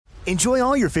Enjoy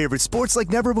all your favorite sports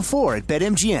like never before at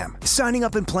BetMGM. Signing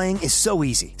up and playing is so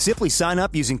easy. Simply sign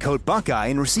up using code Buckeye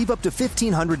and receive up to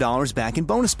 $1,500 back in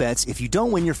bonus bets if you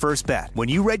don't win your first bet. When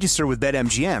you register with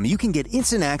BetMGM, you can get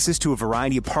instant access to a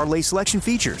variety of parlay selection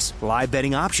features, live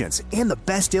betting options, and the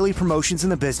best daily promotions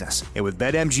in the business. And with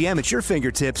BetMGM at your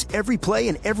fingertips, every play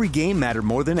and every game matter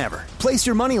more than ever. Place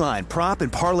your moneyline, prop,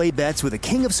 and parlay bets with the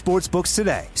king of sportsbooks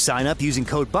today. Sign up using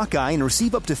code Buckeye and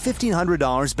receive up to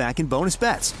 $1,500 back in bonus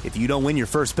bets if you don't win your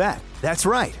first bet. That's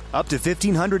right, up to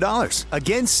 $1,500.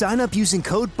 Again, sign up using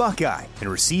code Buckeye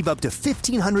and receive up to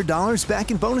 $1,500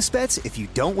 back in bonus bets if you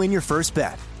don't win your first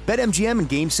bet. BetMGM and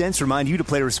GameSense remind you to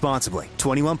play responsibly.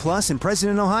 21 plus and present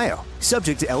in Ohio.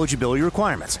 Subject to eligibility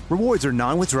requirements. Rewards are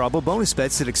non-withdrawable bonus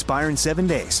bets that expire in 7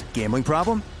 days. Gambling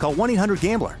problem? Call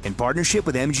 1-800-GAMBLER in partnership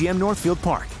with MGM Northfield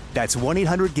Park. That's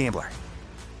 1-800-GAMBLER.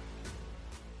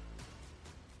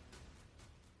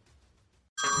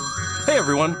 Hey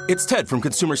everyone, it's Ted from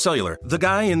Consumer Cellular, the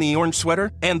guy in the orange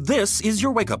sweater, and this is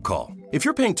your wake-up call. If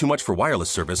you're paying too much for wireless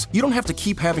service, you don't have to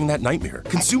keep having that nightmare.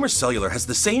 Consumer Cellular has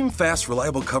the same fast,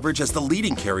 reliable coverage as the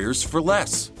leading carriers for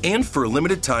less. And for a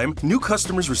limited time, new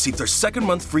customers receive their second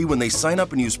month free when they sign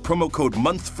up and use promo code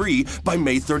MONTHFREE by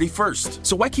May 31st.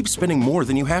 So why keep spending more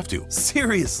than you have to?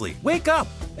 Seriously, wake up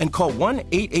and call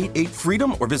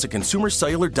 1-888-FREEDOM or visit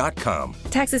consumercellular.com.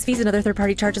 Taxes, fees, and other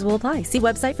third-party charges will apply. See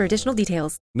website for additional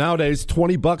details. Nowadays,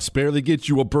 $20 barely gets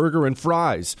you a burger and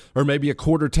fries, or maybe a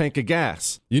quarter tank of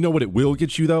gas. You know what it will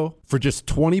get you, though? For just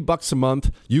 $20 a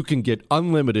month, you can get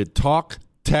unlimited talk,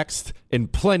 text,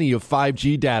 and plenty of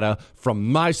 5G data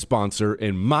from my sponsor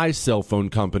and my cell phone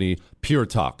company, Pure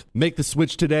Talk. Make the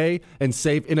switch today and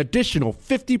save an additional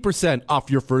 50%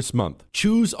 off your first month.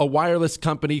 Choose a wireless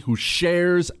company who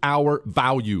shares our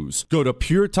values. Go to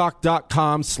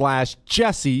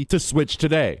puretalk.com/Jesse to switch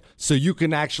today so you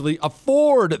can actually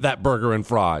afford that burger and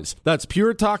fries. That's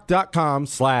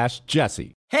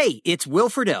puretalk.com/Jesse. Hey, it's Will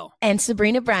Friedle. And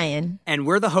Sabrina Bryan. And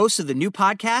we're the hosts of the new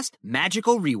podcast,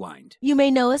 Magical Rewind. You may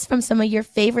know us from some of your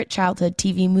favorite childhood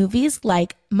TV movies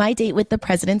like My Date with the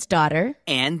President's Daughter.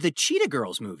 And the Cheetah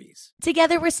Girls movies.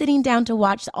 Together, we're sitting down to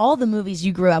watch all the movies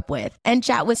you grew up with and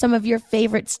chat with some of your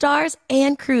favorite stars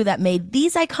and crew that made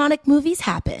these iconic movies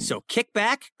happen. So kick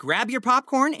back, grab your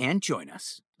popcorn, and join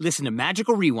us. Listen to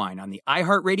Magical Rewind on the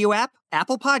iHeartRadio app,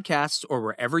 Apple Podcasts, or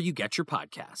wherever you get your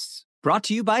podcasts. Brought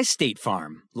to you by State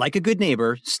Farm. Like a good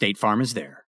neighbor, State Farm is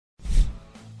there.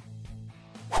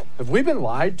 Have we been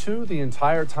lied to the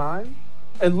entire time?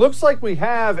 It looks like we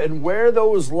have, and where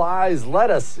those lies led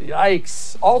us,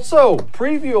 yikes. Also,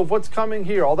 preview of what's coming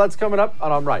here. All that's coming up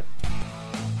on I'm Right.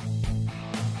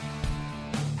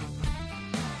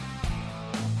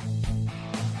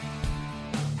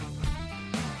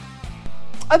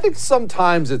 I think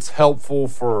sometimes it's helpful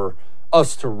for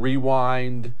us to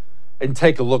rewind and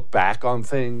take a look back on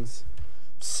things,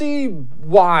 see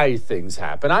why things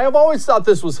happen. I have always thought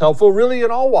this was helpful, really,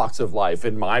 in all walks of life,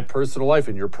 in my personal life,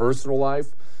 in your personal life,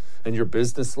 in your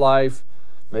business life,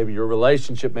 maybe your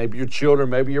relationship, maybe your children,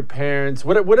 maybe your parents,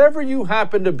 whatever you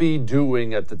happen to be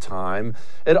doing at the time.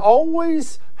 It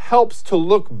always helps to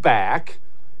look back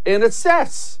and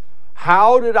assess,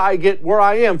 how did I get where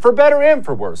I am, for better and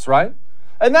for worse, right?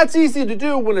 And that's easy to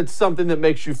do when it's something that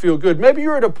makes you feel good. Maybe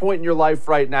you're at a point in your life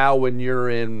right now when you're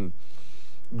in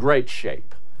great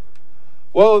shape.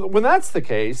 Well, when that's the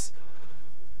case,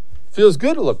 it feels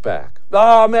good to look back.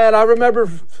 Oh, man, I remember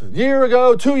a year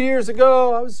ago, 2 years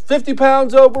ago, I was 50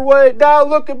 pounds overweight. Now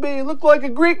look at me, look like a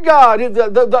Greek god.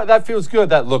 That feels good,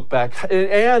 that look back.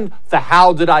 And the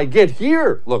how did I get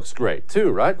here looks great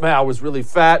too, right? Man, I was really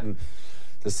fat and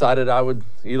decided I would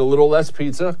eat a little less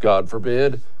pizza, God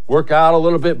forbid. Work out a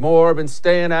little bit more, been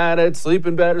staying at it,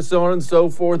 sleeping better, so on and so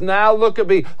forth. Now look at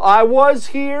me. I was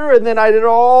here, and then I did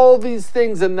all these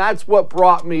things, and that's what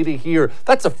brought me to here.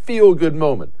 That's a feel-good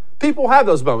moment. People have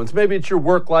those moments. Maybe it's your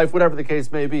work life, whatever the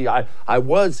case may be. I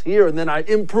was here, and then I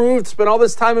improved, spent all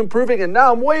this time improving, and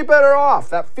now I'm way better off.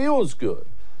 That feels good.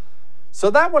 So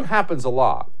that one happens a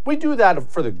lot. We do that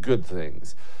for the good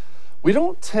things. We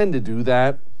don't tend to do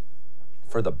that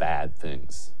for the bad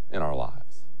things in our lives.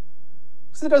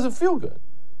 Because it doesn't feel good.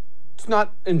 It's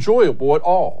not enjoyable at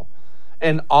all.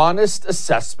 An honest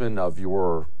assessment of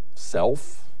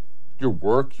yourself, your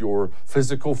work, your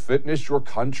physical fitness, your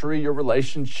country, your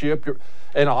relationship,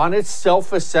 an honest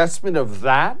self-assessment of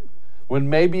that when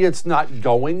maybe it's not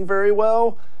going very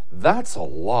well, that's a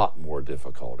lot more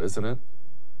difficult, isn't it?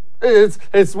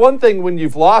 It's one thing when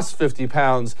you've lost 50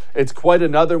 pounds. It's quite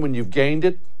another when you've gained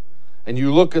it and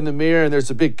you look in the mirror and there's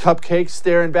a big cupcake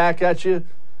staring back at you.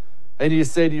 And you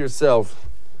say to yourself,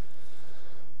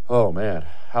 oh man,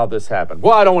 how this happened.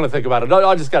 Well, I don't want to think about it.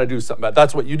 I just got to do something about it.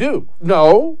 That's what you do.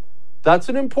 No, that's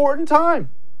an important time.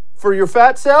 For your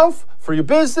fat self, for your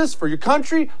business, for your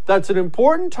country, that's an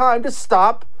important time to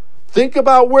stop, think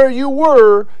about where you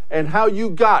were and how you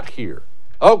got here.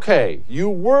 Okay, you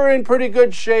were in pretty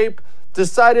good shape,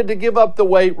 decided to give up the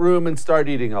weight room and start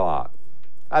eating a lot.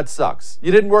 That sucks.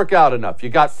 You didn't work out enough. You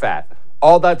got fat.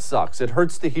 All that sucks. It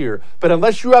hurts to hear. But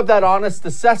unless you have that honest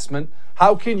assessment,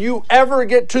 how can you ever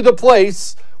get to the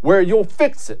place where you'll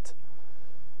fix it?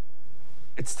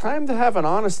 It's time to have an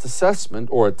honest assessment,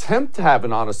 or attempt to have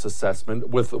an honest assessment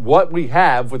with what we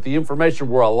have, with the information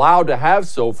we're allowed to have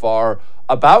so far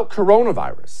about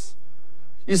coronavirus.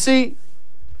 You see,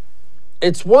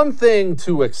 it's one thing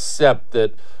to accept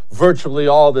that virtually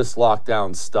all this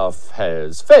lockdown stuff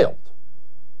has failed.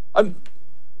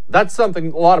 That's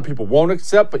something a lot of people won't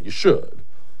accept, but you should.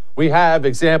 We have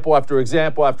example after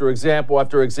example after example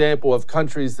after example of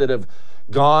countries that have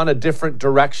gone a different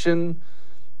direction,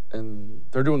 and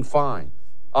they're doing fine.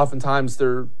 Oftentimes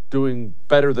they're doing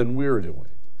better than we're doing.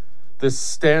 This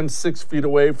stand 6 feet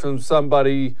away from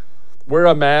somebody, wear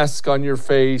a mask on your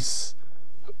face.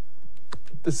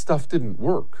 This stuff didn't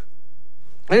work.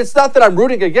 And it's not that I'm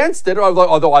rooting against it,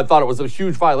 although I thought it was a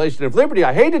huge violation of liberty.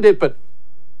 I hated it, but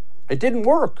it didn't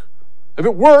work. If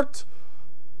it worked,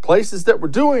 places that were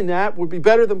doing that would be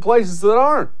better than places that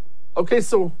aren't. Okay,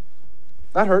 so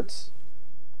that hurts.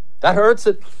 That hurts.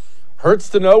 It hurts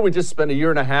to know we just spent a year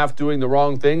and a half doing the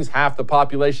wrong things. Half the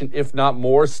population, if not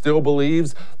more, still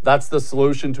believes that's the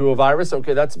solution to a virus.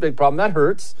 Okay, that's a big problem. That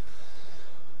hurts.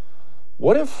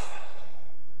 What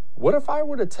if I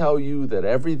were to tell you that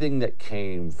everything that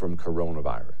came from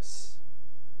coronavirus,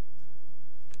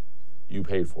 you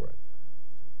paid for it?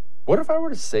 What if I were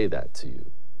to say that to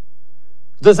you?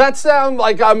 Does that sound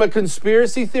like I'm a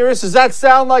conspiracy theorist? Does that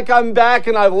sound like I'm back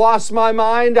and I've lost my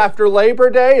mind after Labor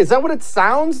Day? Is that what it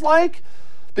sounds like?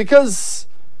 Because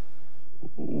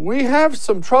we have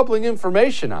some troubling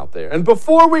information out there. And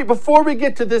before we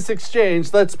get to this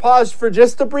exchange, let's pause for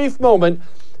just a brief moment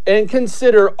and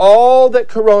consider all that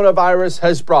coronavirus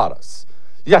has brought us.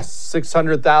 Yes,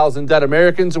 600,000 dead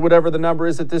Americans, or whatever the number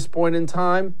is at this point in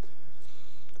time.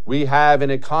 We have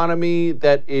an economy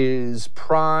that is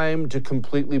primed to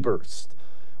completely burst.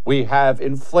 We have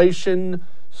inflation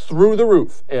through the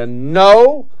roof. And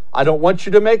no, I don't want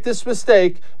you to make this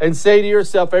mistake and say to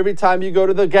yourself every time you go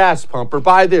to the gas pump or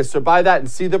buy this or buy that and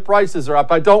see the prices are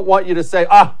up, I don't want you to say,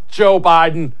 Joe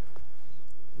Biden.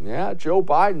 Yeah, Joe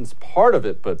Biden's part of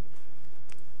it, but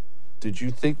did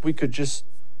you think we could just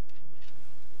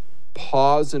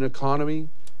pause an economy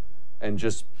and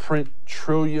just print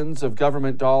trillions of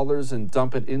government dollars and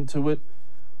dump it into it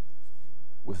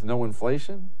with no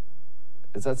inflation?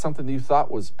 Is that something that you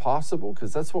thought was possible?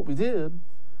 Because that's what we did.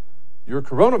 Your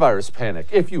coronavirus panic,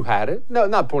 if you had it, no,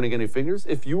 not pointing any fingers,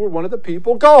 if you were one of the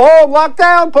people, go home, lock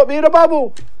down, put me in a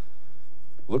bubble.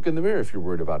 Look in the mirror if you're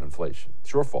worried about inflation.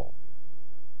 It's your fault.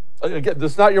 Again,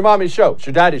 this is not your mommy's show. It's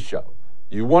your daddy's show.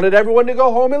 You wanted everyone to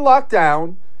go home and lock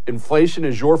down. Inflation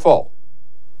is your fault.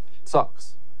 It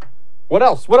sucks. What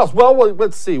else? Well,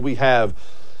 let's see. We have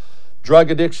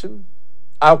drug addiction,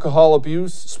 alcohol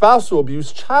abuse, spousal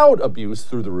abuse, child abuse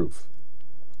through the roof.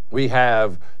 We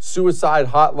have suicide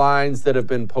hotlines that have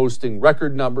been posting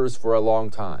record numbers for a long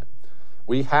time.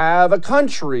 We have a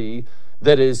country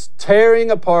that is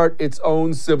tearing apart its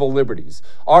own civil liberties.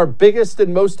 Our biggest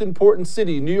and most important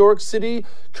city, New York City,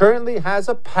 currently has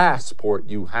a passport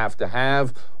you have to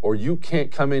have, or you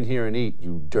can't come in here and eat,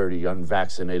 you dirty,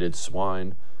 unvaccinated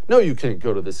swine. No, you can't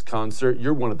go to this concert.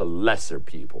 You're one of the lesser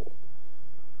people.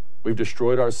 We've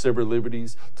destroyed our civil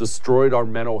liberties, destroyed our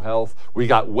mental health. We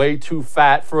got way too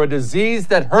fat for a disease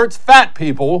that hurts fat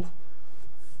people,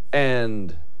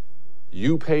 and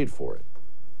you paid for it.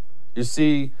 You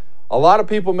see, a lot of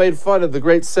people made fun of the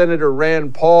great Senator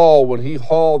Rand Paul when he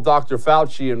hauled Dr.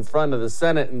 Fauci in front of the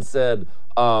Senate and said,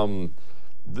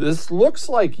 this looks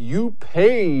like you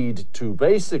paid to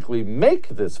basically make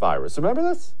this virus. Remember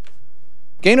this?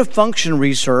 Gain-of-function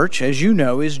research, as you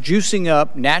know, is juicing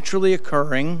up naturally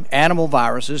occurring animal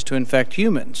viruses to infect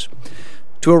humans.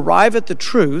 To arrive at the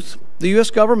truth, the U.S.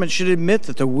 government should admit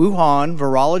that the Wuhan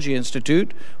Virology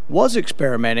Institute was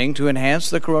experimenting to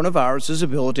enhance the coronavirus's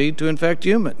ability to infect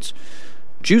humans.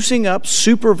 Juicing up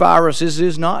superviruses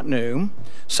is not new.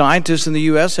 Scientists in the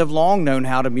U.S. have long known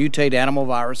how to mutate animal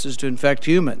viruses to infect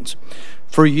humans.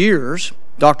 For years,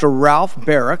 Dr. Ralph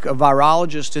Baric, a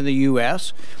virologist in the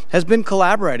U.S., has been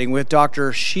collaborating with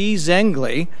Dr. Shi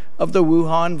Zhengli of the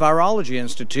Wuhan Virology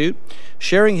Institute,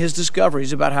 sharing his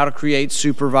discoveries about how to create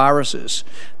superviruses.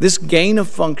 This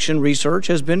gain-of-function research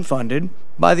has been funded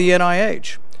by the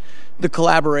NIH. The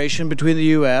collaboration between the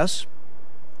U.S.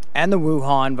 and the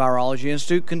Wuhan Virology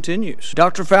Institute continues.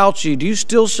 Dr. Fauci, do you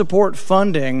still support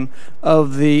funding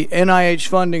of the NIH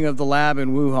funding of the lab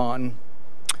in Wuhan?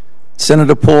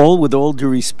 Senator Paul, with all due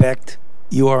respect,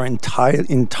 you are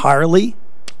entirely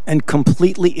and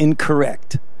completely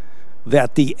incorrect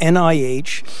that the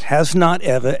NIH has not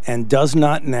ever and does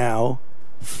not now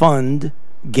fund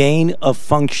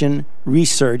gain-of-function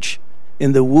research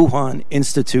in the Wuhan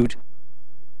Institute.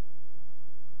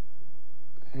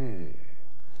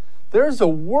 There's a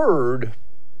word.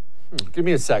 Give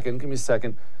me a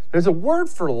second. There's a word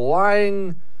for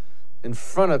lying in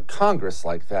front of Congress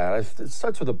like that. It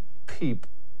starts with a P.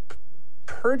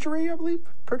 Perjury, I believe.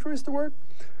 Perjury is the word.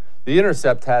 The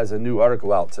Intercept has a new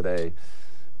article out today.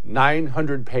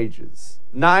 900 pages.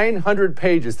 900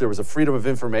 pages. There was a Freedom of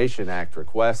Information Act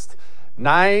request.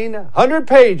 900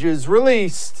 pages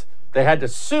released. They had to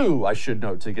sue, I should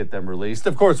note, to get them released.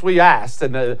 Of course, we asked,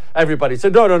 and everybody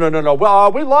said, no.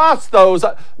 Well, we lost those.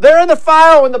 They're in the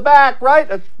file in the back,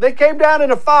 right? They came down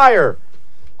in a fire.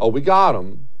 Oh, we got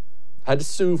them. Had to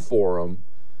sue for them.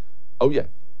 Oh, yeah.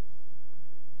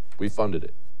 We funded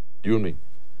it. You and me.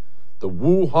 The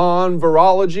Wuhan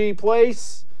Virology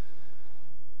place,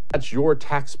 that's your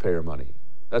taxpayer money.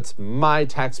 That's my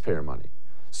taxpayer money.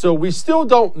 So we still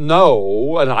don't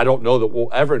know, and I don't know that we'll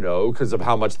ever know because of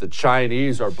how much the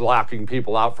Chinese are blocking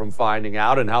people out from finding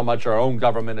out and how much our own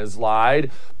government has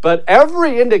lied. But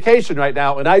every indication right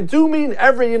now, and I do mean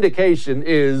every indication,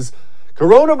 is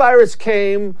coronavirus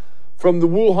came from the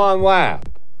Wuhan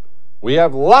lab. We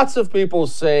have lots of people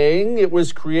saying it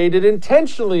was created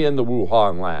intentionally in the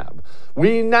Wuhan lab.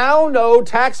 We now know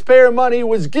taxpayer money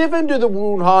was given to the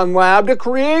Wuhan lab to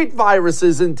create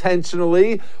viruses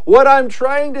intentionally. What I'm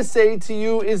trying to say to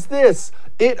you is this.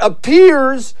 It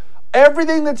appears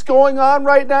everything that's going on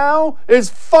right now is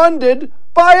funded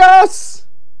by us.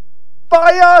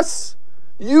 By us.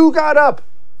 You got up.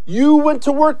 You went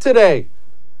to work today.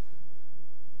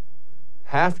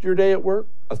 Half your day at work,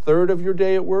 a third of your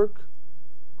day at work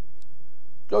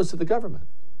goes to the government.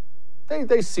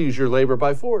 They seize your labor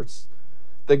by force.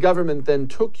 The government then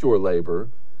took your labor,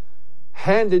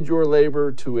 handed your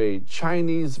labor to a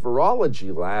Chinese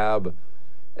virology lab,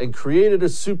 and created a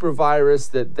super virus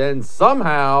that then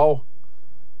somehow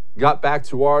got back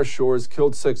to our shores,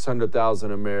 killed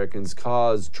 600,000 Americans,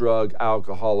 caused drug,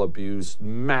 alcohol abuse,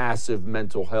 massive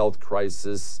mental health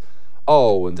crisis.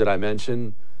 Oh, and did I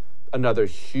mention another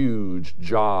huge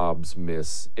jobs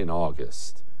miss in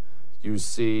August? You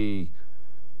see,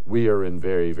 we are in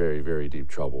very, very, very deep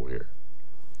trouble here.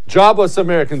 Jobless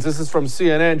Americans, this is from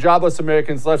CNN, jobless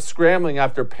Americans left scrambling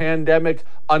after pandemic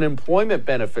unemployment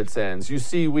benefits ends. You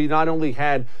see, we not only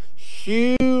had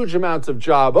huge amounts of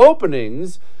job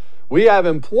openings, we have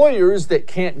employers that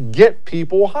can't get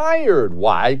people hired.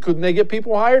 Why couldn't they get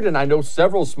people hired? And I know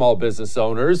several small business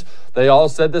owners, they all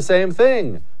said the same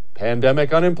thing.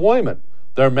 Pandemic unemployment.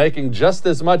 They're making just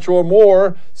as much or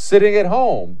more sitting at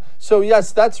home. So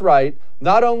yes, that's right.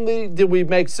 Not only did we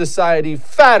make society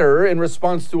fatter in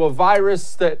response to a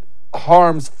virus that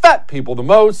harms fat people the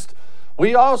most,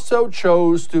 we also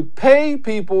chose to pay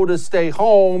people to stay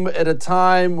home at a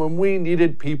time when we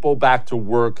needed people back to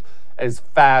work as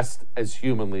fast as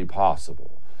humanly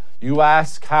possible. You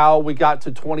ask how we got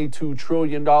to $22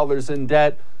 trillion in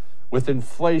debt with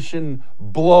inflation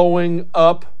blowing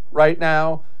up right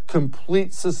now,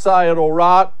 complete societal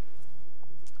rot.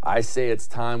 I say it's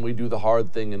time we do the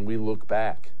hard thing and we look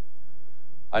back.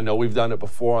 I know we've done it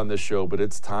before on this show, but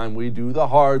it's time we do the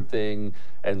hard thing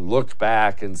and look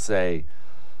back and say,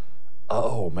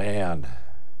 oh man,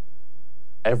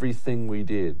 everything we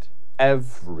did,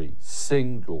 every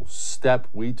single step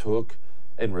we took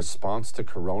in response to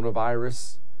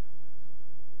coronavirus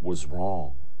was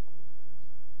wrong.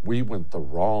 We went the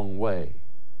wrong way.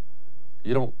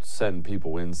 You don't send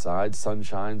people inside.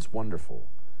 Sunshine's wonderful.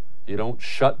 You don't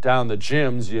shut down the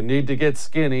gyms. You need to get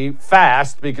skinny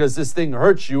fast because this thing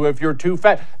hurts you if you're too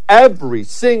fat. Every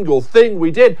single thing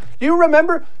we did. Do you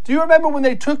remember when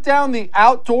they took down the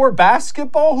outdoor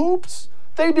basketball hoops?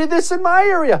 They did this in my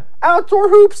area. Outdoor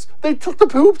hoops. They took the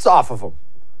hoops off of them.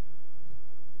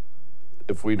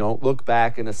 If we don't look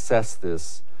back and assess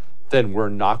this, then we're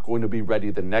not going to be ready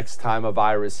the next time a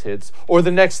virus hits or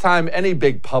the next time any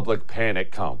big public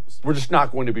panic comes. We're just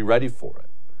not going to be ready for it.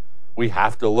 We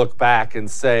have to look back and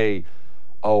say,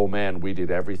 oh man, we did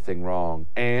everything wrong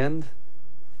and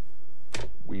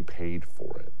we paid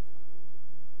for it.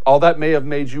 All that may have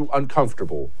made you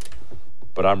uncomfortable,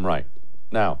 but I'm right.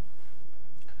 Now,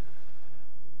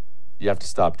 you have to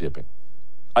stop dipping.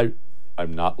 I'm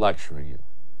not lecturing you.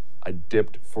 I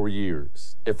dipped for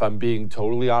years. If I'm being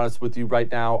totally honest with you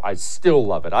right now, I still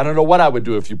love it. I don't know what I would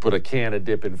do if you put a can of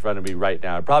dip in front of me right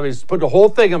now. I'd probably just put the whole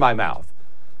thing in my mouth.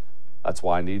 That's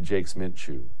why I need Jake's Mint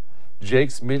Chew.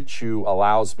 Jake's Mint Chew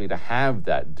allows me to have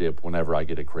that dip whenever I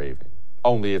get a craving.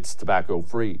 Only it's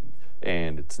tobacco-free,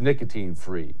 and it's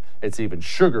nicotine-free. It's even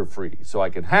sugar-free, so I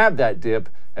can have that dip,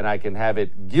 and I can have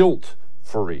it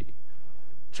guilt-free.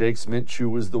 Jake's Mint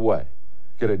Chew is the way.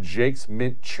 Go to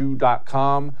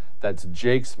jakesmintchew.com. That's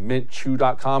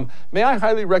jakesmintchew.com. May I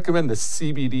highly recommend the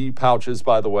CBD pouches,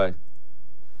 by the way?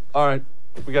 All right,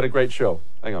 we got a great show.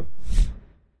 Hang on.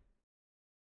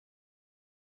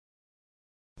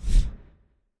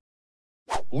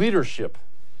 Leadership.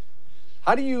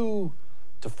 How do you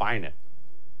define it?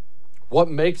 What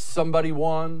makes somebody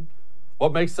one?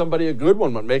 What makes somebody a good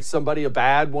one? What makes somebody a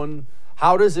bad one?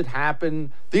 How does it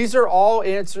happen? These are all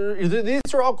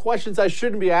questions I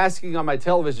shouldn't be asking on my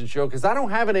television show because I don't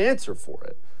have an answer for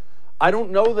it. I don't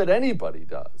know that anybody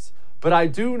does. But I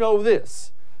do know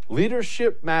this.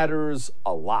 Leadership matters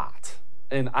a lot.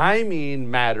 And I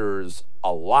mean matters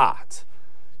a lot.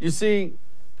 You see,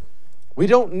 we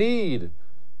don't need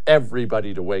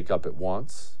everybody to wake up at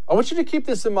once. I want you to keep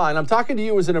this in mind. I'm talking to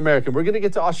you as an American. We're going to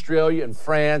get to Australia and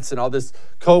France and all this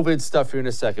COVID stuff here in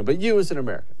a second. But you as an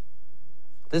American.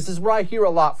 This is where I hear a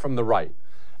lot from the right.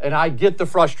 And I get the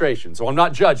frustration. So I'm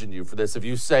not judging you for this if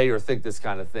you say or think this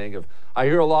kind of thing. I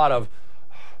hear a lot of,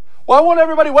 well, I want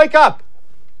everybody to wake up.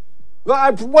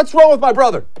 What's wrong with my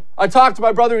brother? I talked to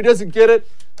my brother. He doesn't get it.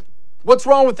 What's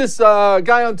wrong with this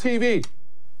guy on TV?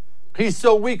 He's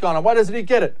so weak on him. Why doesn't he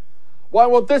get it? Why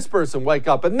won't this person wake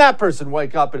up and that person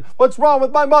wake up? And what's wrong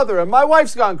with my mother? And my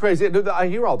wife's gone crazy. I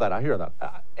hear all that. I hear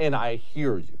that. And I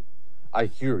hear you. I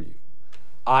hear you.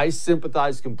 I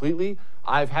sympathize completely.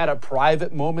 I've had a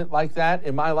private moment like that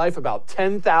in my life about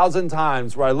 10,000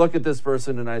 times where I look at this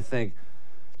person and I think,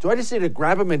 do I just need to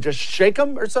grab him and just shake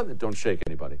him or something? Don't shake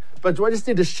anybody. But do I just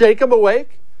need to shake him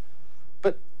awake?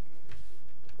 But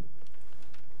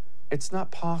it's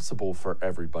not possible for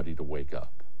everybody to wake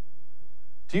up.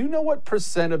 Do you know what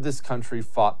percent of this country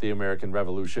fought the American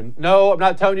Revolution? No, I'm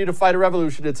not telling you to fight a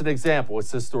revolution. It's an example.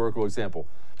 It's a historical example.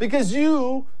 Because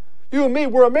you and me,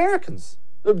 we're Americans.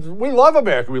 We love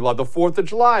America. We love the 4th of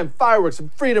July and fireworks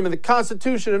and freedom and the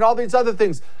Constitution and all these other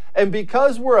things. And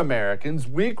because we're Americans,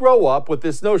 we grow up with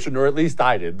this notion, or at least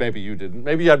I did. Maybe you didn't.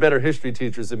 Maybe you had better history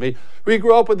teachers than me. We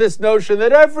grew up with this notion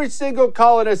that every single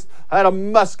colonist had a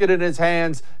musket in his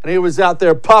hands and he was out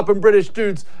there popping British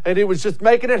dudes and he was just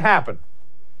making it happen.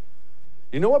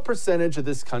 You know what percentage of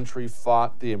this country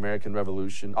fought the American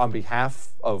Revolution on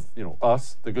behalf of,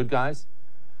 us, the good guys?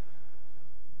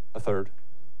 A third.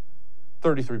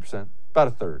 33%, about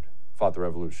a third, fought the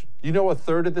revolution. You know, a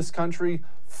third of this country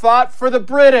fought for the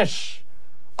British.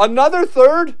 Another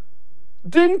third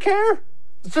didn't care.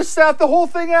 Just sat the whole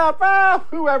thing out.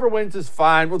 Whoever wins is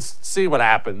fine. We'll see what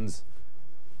happens.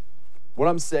 What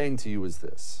I'm saying to you is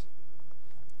this.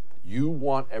 You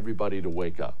want everybody to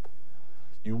wake up.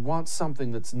 You want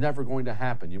something that's never going to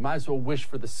happen. You might as well wish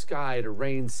for the sky to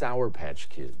rain Sour Patch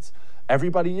Kids.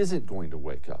 Everybody isn't going to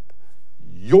wake up.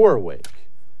 You're awake.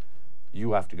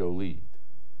 You have to go lead.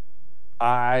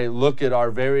 I look at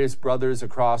our various brothers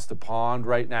across the pond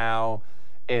right now,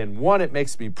 and one, it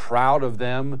makes me proud of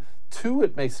them. Two,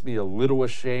 it makes me a little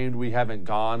ashamed we haven't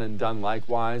gone and done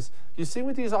likewise. You see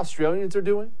what these Australians are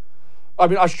doing? I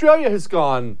mean, Australia has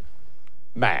gone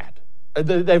mad.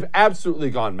 They've absolutely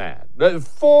gone mad.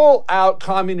 Full out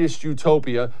communist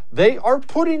utopia. They are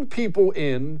putting people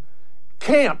in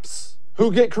camps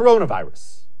who get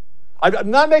coronavirus.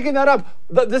 I'm not making that up.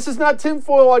 This is not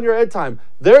tinfoil on your head time.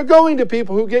 They're going to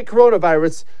people who get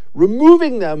coronavirus,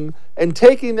 removing them and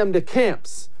taking them to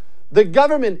camps. The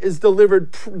government is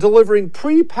delivering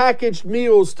prepackaged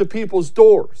meals to people's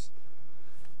doors.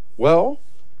 Well,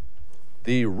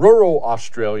 the rural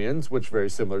Australians, which very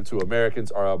similar to Americans,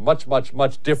 are a much, much,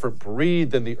 much different breed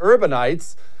than the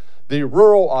urbanites. The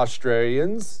rural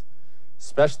Australians,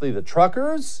 especially the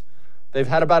truckers, they've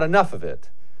had about enough of it.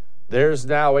 There's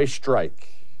now a strike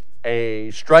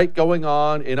going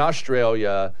on in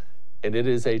Australia, and it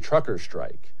is a trucker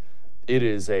strike. It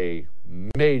is a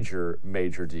major,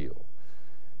 major deal.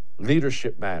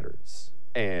 Leadership matters.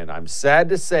 And I'm sad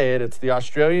to say it, it's the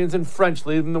Australians and French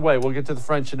leading the way. We'll get to the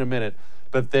French in a minute.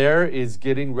 But there is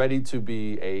getting ready to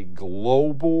be a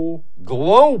global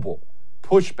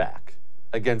pushback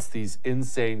against these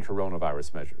insane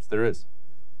coronavirus measures. There is.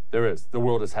 The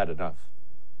world has had enough.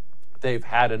 They've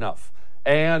had enough.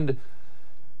 And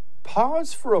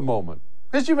pause for a moment.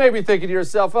 Because you may be thinking to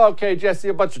yourself, okay, Jesse,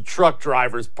 a bunch of truck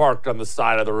drivers parked on the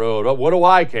side of the road. What do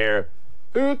I care?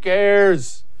 Who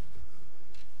cares?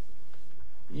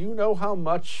 You know how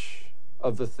much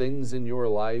of the things in your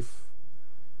life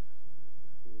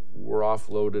were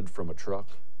offloaded from a truck?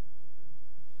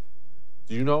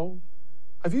 Do you know?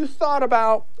 Have you thought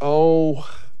about, your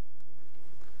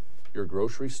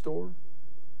grocery store?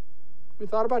 Have you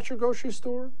thought about your grocery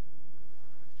store?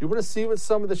 You want to see what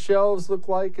some of the shelves look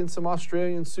like in some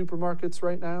Australian supermarkets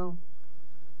right now?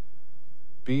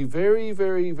 Be very,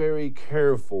 very, very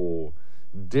careful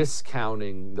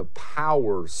discounting the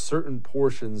power certain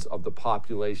portions of the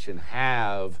population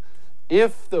have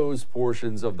if those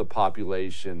portions of the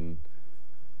population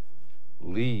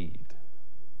lead.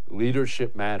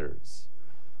 Leadership matters.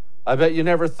 I bet you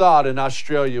never thought in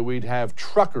Australia we'd have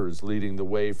truckers leading the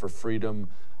way for freedom.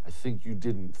 I think you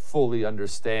didn't fully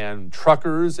understand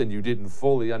truckers, and you didn't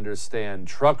fully understand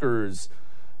truckers.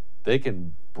 They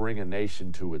can bring a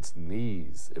nation to its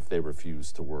knees if they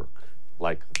refuse to work.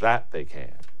 Like that they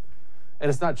can. And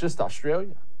it's not just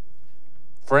Australia.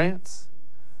 France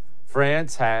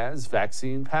has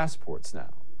vaccine passports now.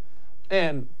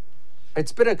 And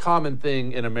it's been a common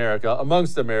thing in America,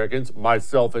 amongst Americans,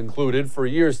 myself included, for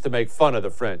years to make fun of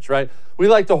the French, right? We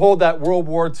like to hold that World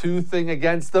War II thing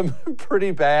against them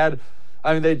pretty bad.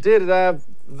 I mean, they did have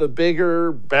the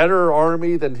bigger, better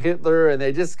army than Hitler, and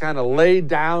they just kind of laid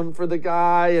down for the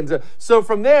guy. And so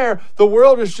from there, the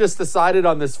world has just decided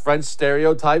on this French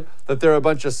stereotype that they're a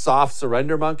bunch of soft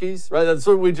surrender monkeys, right? That's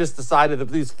what we just decided, that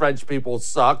these French people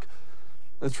suck.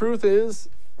 The truth is,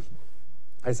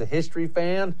 as a history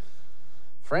fan,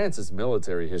 France's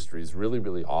military history is really,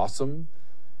 really awesome.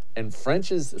 And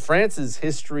France's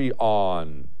history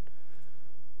on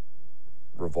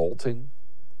revolting,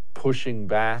 pushing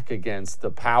back against the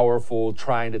powerful,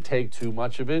 trying to take too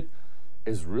much of it,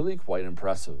 is really quite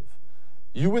impressive.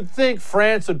 You would think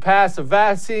France would pass a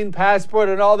vaccine passport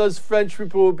and all those French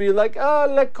people would be like,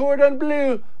 le cordon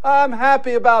bleu, I'm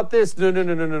happy about this.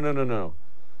 No.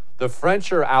 The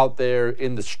French are out there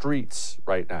in the streets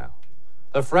right now.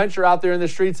 The French are out there in the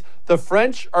streets. The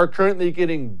French are currently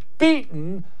getting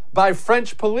beaten by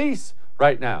French police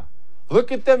right now.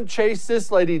 Look at them chase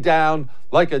this lady down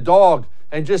like a dog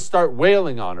and just start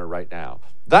wailing on her right now.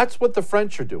 That's what the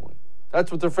French are doing.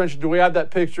 That's what the French are doing. We have that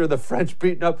picture of the French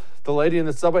beating up the lady in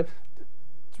the subway.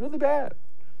 It's really bad.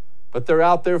 But they're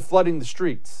out there flooding the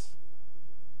streets.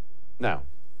 Now,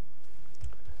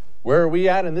 where are we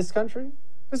at in this country?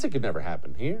 This could never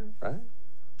happen here, right?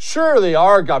 Surely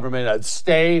our government,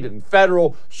 state and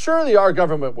federal, surely our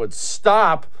government would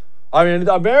stop. I mean,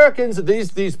 the Americans,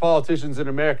 these politicians in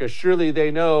America, surely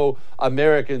they know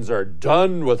Americans are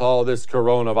done with all this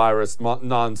coronavirus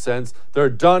nonsense. They're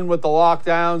done with the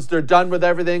lockdowns. They're done with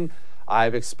everything.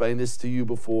 I've explained this to you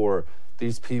before.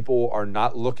 These people are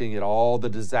not looking at all the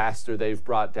disaster they've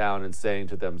brought down and saying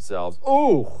to themselves,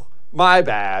 "Ooh, my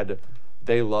bad."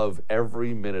 They love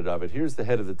every minute of it. Here's the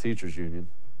head of the teachers union.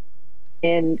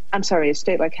 A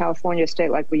state like California, a state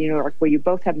like New York, where you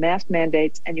both have mask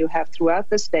mandates and you have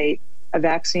throughout the state a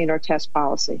vaccine or test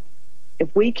policy.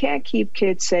 If we can't keep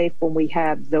kids safe when we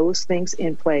have those things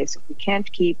in place, if we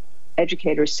can't keep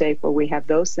educators safe where we have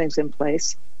those things in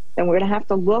place, then we're going to have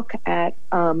to look at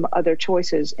other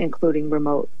choices, including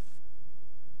remote.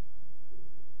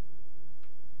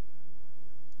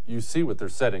 You see what they're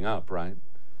setting up, right?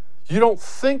 You don't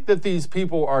think that these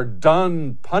people are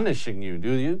done punishing you,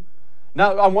 do you?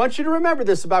 Now, I want you to remember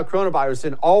this about coronavirus,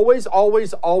 and always,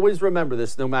 always, always remember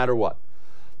this no matter what.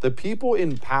 The people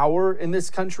in power in this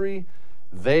country,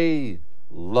 they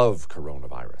love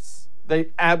coronavirus. They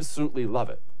absolutely love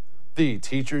it. The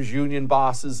teachers' union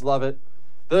bosses love it.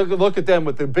 They look at them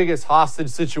with the biggest hostage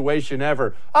situation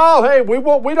ever. Oh, hey,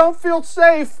 we don't feel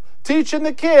safe teaching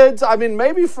the kids. I mean,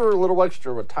 maybe for a little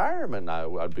extra retirement,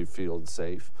 I'd be feeling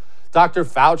safe. Dr.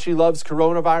 Fauci loves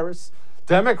coronavirus.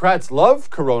 Democrats love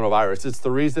coronavirus. It's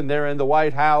the reason they're in the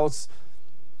White House.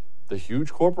 The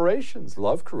huge corporations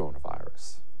love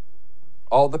coronavirus.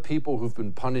 All the people who've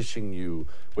been punishing you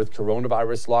with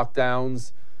coronavirus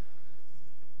lockdowns,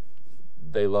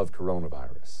 they love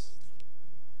coronavirus.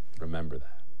 Remember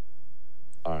that.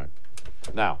 All right.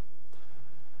 Now,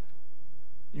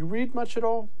 you read much at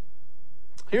all?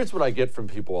 Here's what I get from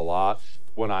people a lot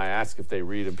when I ask if they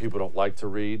read and people don't like to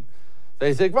read.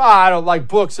 They think, well, I don't like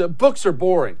books. Books are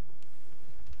boring.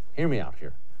 Hear me out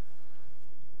here.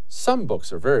 Some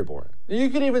books are very boring. You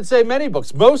can even say many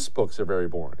books. Most books are very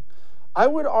boring. I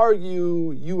would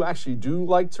argue you actually do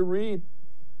like to read.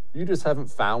 You just haven't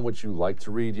found what you like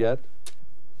to read yet.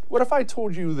 What if I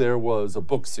told you there was a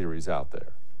book series out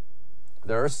there?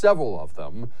 There are several of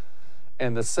them,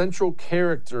 and the central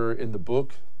character in the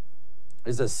book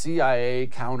is a CIA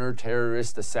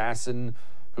counter-terrorist assassin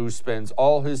who spends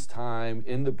all his time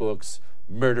in the books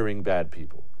murdering bad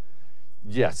people.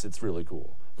 Yes, it's really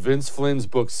cool. Vince Flynn's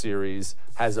book series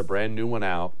has a brand new one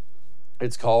out.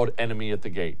 It's called Enemy at the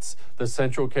Gates. The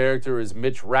central character is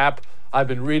Mitch Rapp. I've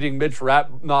been reading Mitch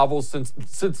Rapp novels since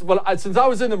I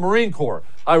was in the Marine Corps.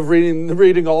 I've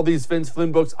reading all these Vince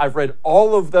Flynn books. I've read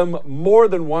all of them more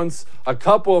than once. A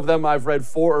couple of them I've read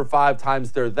 4 or 5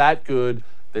 times. They're that good.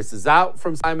 This is out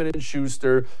from Simon &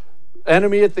 Schuster.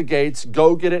 Enemy at the Gates.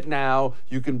 Go get it now.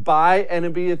 You can buy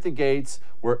Enemy at the Gates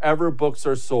wherever books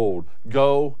are sold.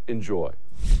 Go enjoy.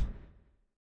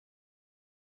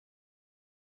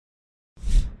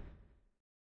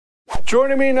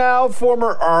 Joining me now,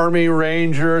 former Army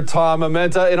Ranger Tom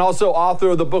Amenta, and also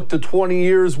author of the book, The 20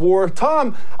 Years' War.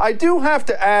 Tom, I do have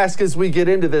to ask as we get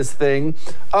into this thing,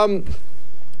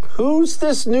 who's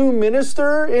this new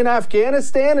minister in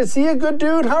Afghanistan? Is he a good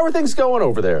dude? How are things going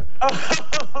over there?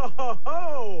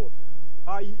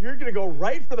 You're going to go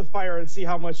right for the fire and see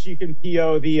how much you can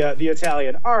PO the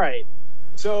Italian. All right.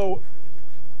 So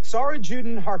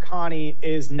Sarajuddin Haqqani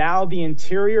is now the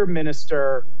Interior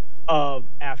Minister of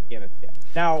Afghanistan.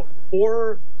 Now,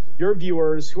 for your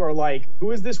viewers who are like,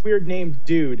 who is this weird named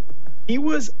dude? He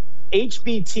was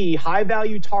HVT, high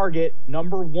value target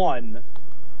 #1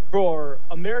 for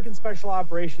American Special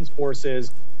Operations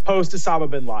Forces post Osama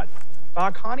bin Laden. The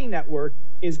Haqqani Network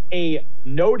is a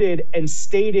noted and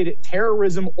stated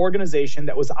terrorism organization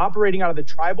that was operating out of the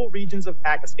tribal regions of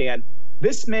Pakistan.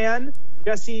 This man,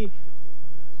 Jesse,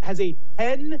 has a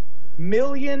 $10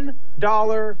 million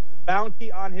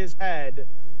bounty on his head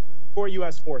for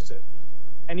U.S. forces.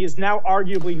 And he is now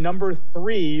arguably number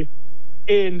 3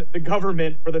 in the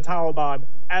government for the Taliban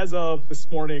as of this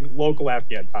morning, local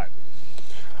Afghan time.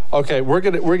 Okay, we're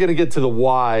gonna get to the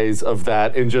whys of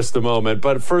that in just a moment.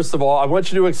 But first of all, I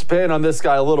want you to expand on this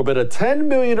guy a little bit. A $10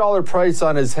 million price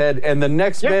on his head, and the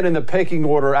next man in the pecking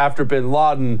order after bin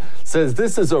Laden says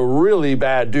this is a really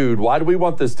bad dude. Why do we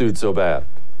want this dude so bad?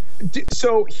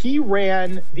 So he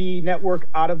ran the network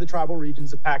out of the tribal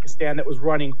regions of Pakistan that was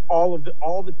running all of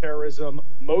the terrorism,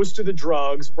 most of the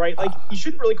drugs, right? Like, you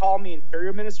shouldn't really call him the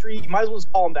Interior Ministry. You might as well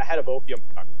just call him the head of opium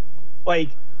production. Like,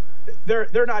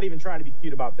 they're not even trying to be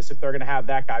cute about this if they're going to have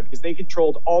that guy, because they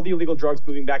controlled all the illegal drugs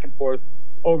moving back and forth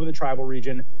over the tribal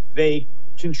region. They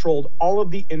controlled all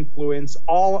of the influence,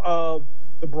 all of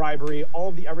the bribery, all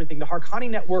of the everything. The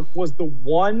Haqqani Network was the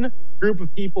one group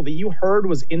of people that you heard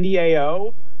was in the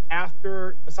AO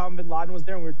after Osama bin Laden was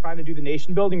there and we were trying to do the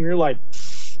nation building. We were like,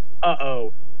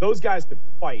 uh-oh, those guys could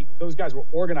fight. Those guys were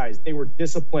organized. They were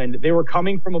disciplined. They were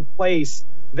coming from a place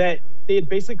that they had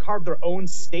basically carved their own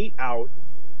state out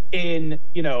in,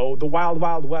 the wild,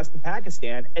 wild west of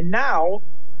Pakistan. And now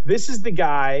this is the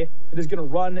guy that is going to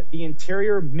run the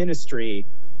Interior Ministry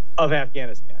of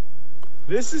Afghanistan.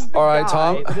 This is the guy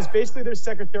Tom, that is basically their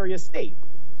Secretary of State.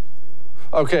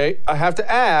 Okay, I have to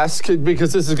ask,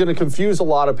 because this is going to confuse a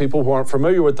lot of people who aren't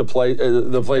familiar with the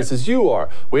places you are.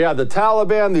 We have the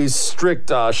Taliban, these strict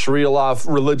Sharia law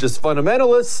religious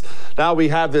fundamentalists. Now we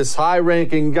have this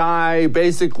high-ranking guy,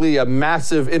 basically a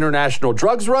massive international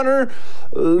drugs runner.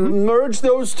 Merge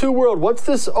those two worlds. What's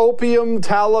this opium,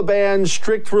 Taliban,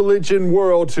 strict religion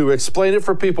world to? Explain it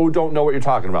for people who don't know what you're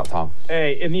talking about, Tom.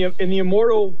 Hey, in the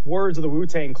immortal words of the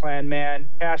Wu-Tang Clan, man,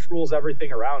 cash rules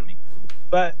everything around me.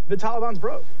 But the Taliban's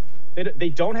broke. They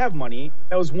don't have money.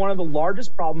 That was one of the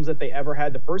largest problems that they ever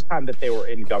had the first time that they were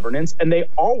in governance. And they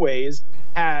always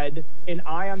had an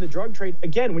eye on the drug trade.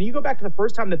 Again, when you go back to the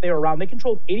first time that they were around, they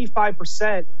controlled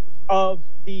 85% of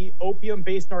the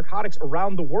opium-based narcotics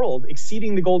around the world,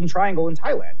 exceeding the Golden Triangle in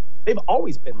Thailand. They've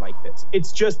always been like this.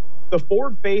 It's just the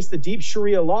forward face, the deep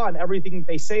Sharia law, and everything that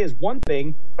they say is one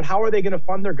thing, but how are they going to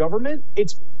fund their government?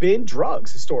 It's been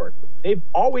drugs historically. They've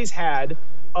always had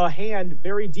a hand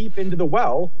very deep into the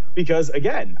well, because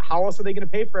again, how else are they going to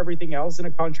pay for everything else in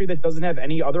a country that doesn't have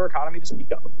any other economy to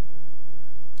speak of?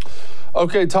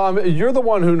 Okay, Tom, you're the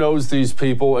one who knows these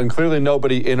people, and clearly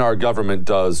nobody in our government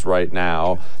does right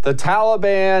now. The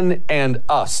Taliban and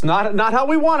us, not how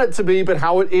we want it to be, but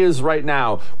how it is right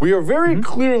now. We are very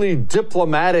clearly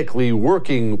diplomatically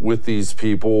working with these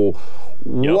people.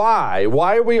 Yep. Why?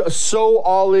 Why are we so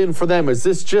all in for them? Is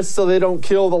this just so they don't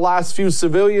kill the last few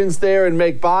civilians there and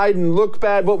make Biden look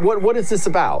bad? What is this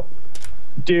about?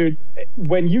 Dude,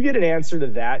 when you get an answer to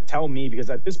that, tell me, because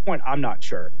at this point, I'm not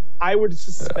sure. I would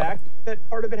suspect that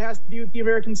part of it has to do with the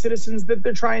American citizens that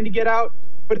they're trying to get out.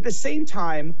 But at the same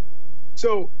time,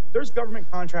 so there's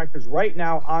government contractors right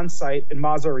now on site in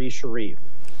Mazar-e Sharif.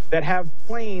 that have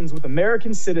planes with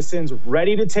American citizens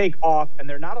ready to take off, and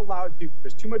they're not allowed to.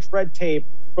 There's too much red tape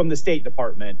from the State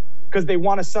Department because they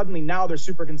want to suddenly, now they're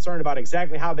super concerned about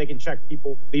exactly how they can check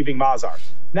people leaving Mazar.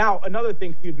 Now, another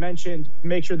thing you'd mentioned,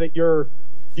 make sure that your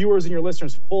viewers and your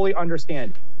listeners fully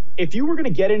understand. If you were going to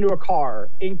get into a car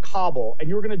in Kabul and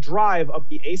you were going to drive up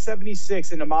the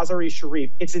A76 into Mazar-e Sharif,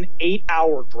 it's an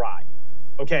 8-hour drive,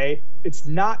 okay? It's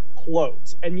not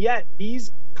close. And yet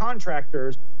these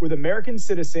contractors with American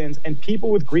citizens and people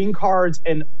with green cards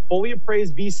and fully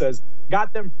appraised visas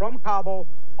got them from Kabul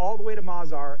all the way to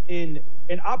Mazar in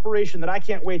an operation that I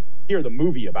can't wait to hear the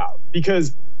movie about,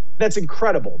 because that's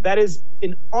incredible. That is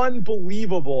an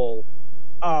unbelievable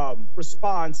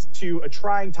response to a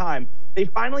trying time. They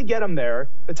finally get them there.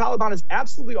 The Taliban is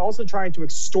absolutely also trying to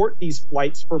extort these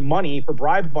flights for money, for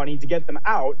bribe money, to get them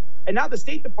out. And now the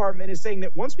State Department is saying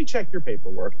that once we check your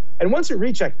paperwork, and once we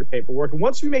recheck your paperwork, and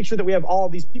once we make sure that we have all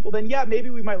of these people, then yeah,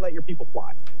 maybe we might let your people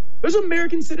fly. There's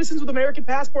American citizens with American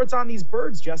passports on these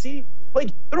birds, Jesse.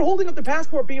 Like, they're holding up the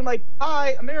passport being like,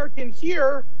 hi, American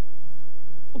here.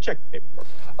 We'll check the paperwork.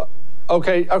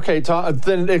 Okay, Tom,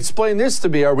 then explain this to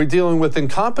me. Are we dealing with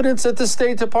incompetence at the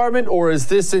State Department, or is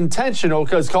this intentional?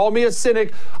 Because call me a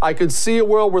cynic, I could see a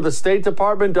world where the State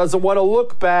Department doesn't want to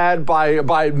look bad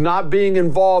by not being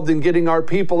involved in getting our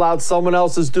people out. Someone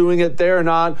else is doing it, they're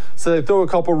not, so they throw a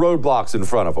couple roadblocks in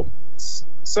front of them.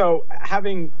 So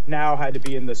having now had to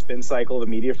be in the spin cycle of the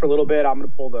media for a little bit, I'm going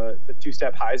to pull the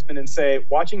two-step Heisman and say,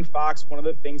 watching Fox, one of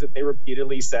the things that they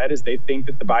repeatedly said is they think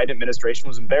that the Biden administration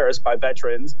was embarrassed by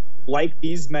veterans like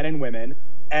these men and women,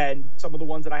 and some of the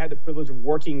ones that I had the privilege of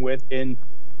working with in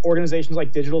organizations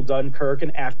like Digital Dunkirk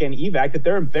and Afghan Evac, that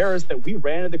they're embarrassed that we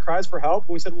ran into the cries for help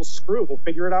and we said, well, screw it, we'll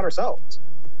figure it out ourselves,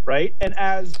 right? And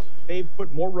as they've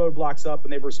put more roadblocks up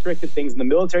and they've restricted things, and the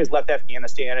military's left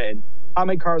Afghanistan, and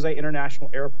Hamid Karzai International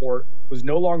Airport was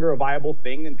no longer a viable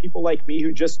thing, and people like me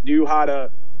who just knew how to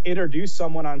introduce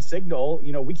someone on Signal,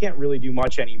 we can't really do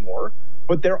much anymore.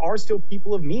 But there are still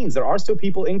people of means. There are still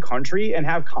people in country and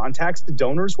have contacts to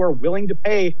donors who are willing to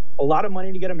pay a lot of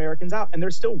money to get Americans out, and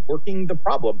they're still working the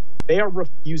problem. They are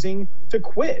refusing to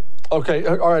quit. Okay,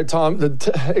 all right, Tom,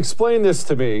 Explain this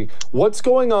to me. What's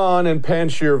going on in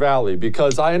Panjshir Valley?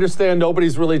 Because I understand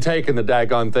nobody's really taken the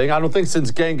daggone thing. I don't think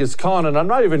since Genghis Khan, and I'm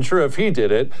not even sure if he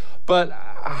did it. But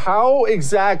how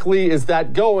exactly is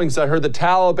that going? So I heard the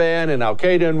Taliban and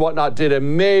Al-Qaeda and whatnot did a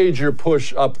major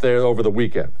push up there over the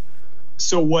weekend.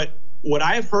 So what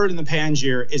I have heard in the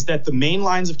Panjshir is that the main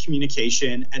lines of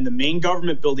communication and the main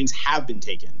government buildings have been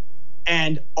taken.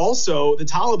 And also the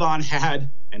Taliban had,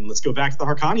 and let's go back to the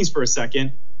Haqqanis for a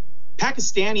second,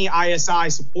 Pakistani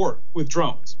ISI support with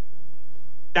drones.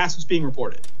 That's what's being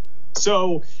reported.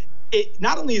 So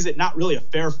not only is it not really a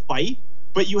fair fight,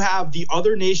 but you have the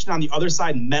other nation on the other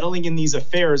side meddling in these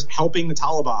affairs, helping the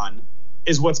Taliban,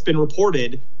 is what's been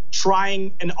reported.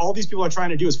 And all these people are trying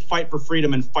to do is fight for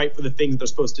freedom and fight for the things they're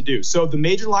supposed to do. So the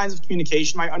major lines of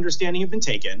communication, my understanding, have been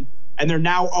taken, and they're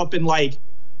now up in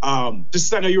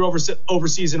just I know you're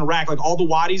overseas in Iraq, like all the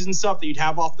wadis and stuff that you'd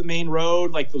have off the main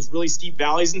road, like those really steep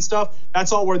valleys and stuff.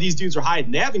 That's all where these dudes are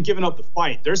hiding. They haven't given up the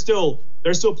fight. They're still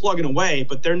plugging away,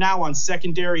 but they're now on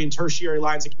secondary and tertiary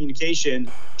lines of communication,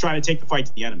 trying to take the fight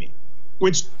to the enemy.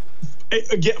 Which,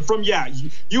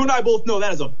 again, you and I both know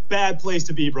that is a bad place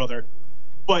to be, brother.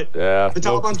 But the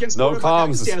Taliban's getting supported by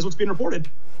Pakistan is what's being reported.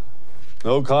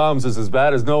 No comms is as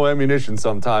bad as no ammunition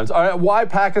sometimes. All right, why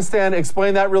Pakistan?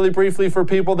 Explain that really briefly for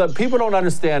people don't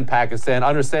understand Pakistan,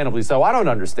 understandably so. I don't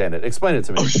understand it. Explain it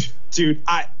to me. Oh, dude,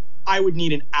 I would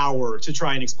need an hour to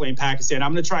try and explain Pakistan.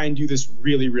 I'm going to try and do this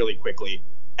really, really quickly.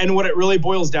 And what it really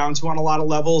boils down to on a lot of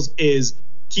levels is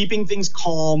keeping things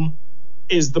calm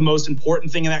is the most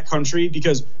important thing in that country,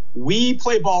 because we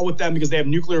play ball with them because they have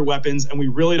nuclear weapons and we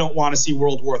really don't want to see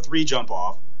World War III jump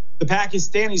off. The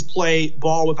Pakistanis play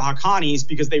ball with the Haqqanis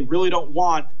because they really don't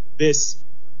want this,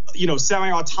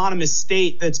 semi-autonomous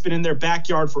state that's been in their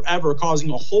backyard forever, causing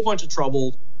a whole bunch of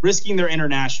trouble, risking their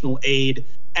international aid,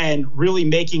 and really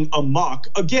making a muck.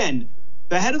 Again,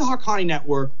 the head of the Haqqani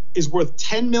network is worth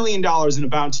 $10 million in a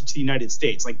bounty to the United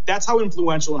States. Like, that's how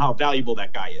influential and how valuable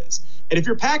that guy is. And if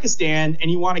you're Pakistan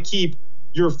and you want to keep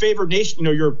your favored nation,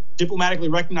 your diplomatically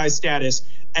recognized status,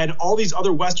 and all these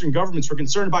other Western governments who are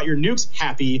concerned about your nukes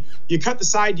happy, you cut the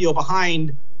side deal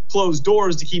behind closed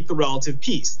doors to keep the relative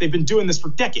peace. They've been doing this for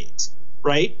decades,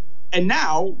 right? And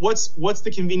now, what's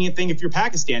the convenient thing if you're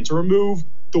Pakistan? To remove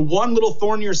the one little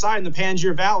thorn in your side in the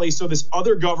Panjshir Valley, so this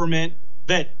other government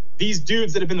that these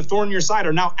dudes that have been the thorn in your side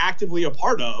are now actively a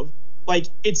part of. Like,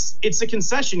 it's a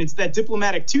concession. It's that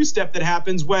diplomatic two-step that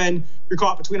happens when you're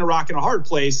caught between a rock and a hard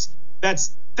place.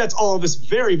 That's all of this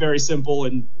very, very simple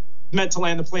and meant to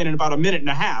land the plane in about a minute and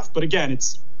a half. But again,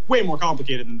 it's way more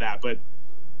complicated than that, but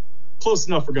close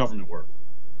enough for government work.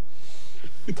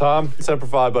 Tom, Semper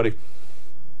Fi, buddy.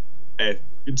 Hey,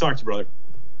 good to talk to you, brother.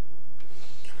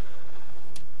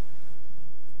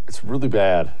 It's really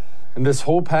bad. And this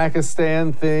whole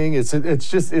Pakistan thing, it's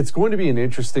going to be an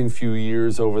interesting few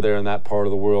years over there in that part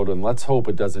of the world, and let's hope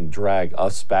it doesn't drag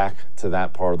us back to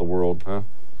that part of the world, huh?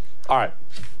 All right,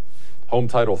 home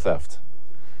title theft.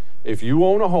 If you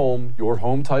own a home, your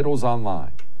home title's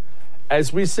online.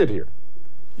 As we sit here,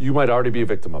 you might already be a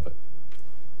victim of it.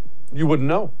 You wouldn't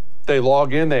know. They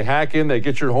log in, they hack in, they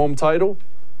get your home title,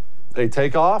 they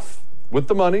take off with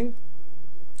the money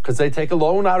because they take a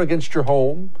loan out against your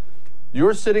home.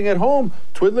 You're sitting at home,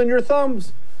 twiddling your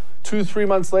thumbs. 2-3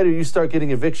 months later, you start getting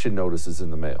eviction notices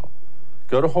in the mail.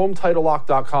 Go to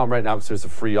HomeTitleLock.com right now because there's a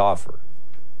free offer.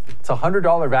 It's a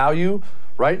 $100 value.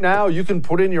 Right now, you can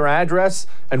put in your address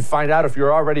and find out if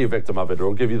you're already a victim of it.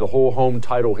 It'll give you the whole home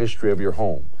title history of your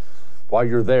home. While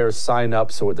you're there, sign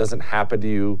up so it doesn't happen to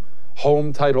you.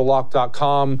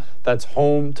 HomeTitleLock.com. That's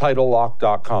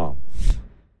HomeTitleLock.com.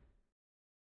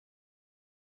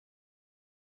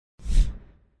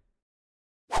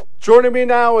 Joining me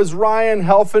now is Ryan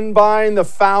Helfenbein, the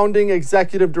founding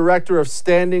executive director of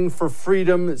Standing for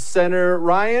Freedom Center.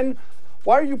 Ryan,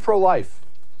 why are you pro-life?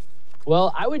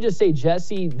 Well, I would just say,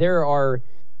 Jesse, there are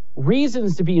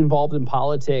reasons to be involved in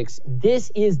politics.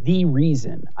 This is the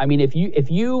reason. I mean, if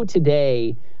you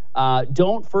today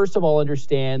don't first of all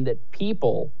understand that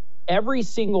people, every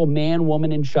single man,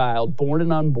 woman, and child, born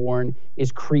and unborn,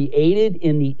 is created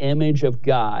in the image of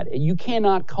God. You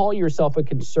cannot call yourself a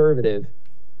conservative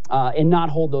and not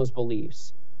hold those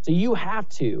beliefs. So you have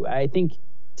to. I think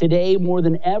today more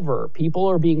than ever, people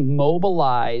are being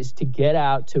mobilized to get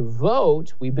out to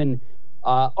vote. We've been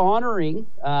honoring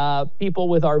people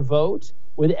with our vote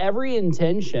with every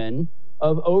intention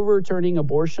of overturning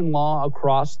abortion law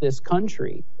across this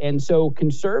country. And so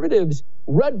conservatives,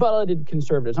 red-blooded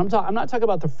conservatives, I'm not talking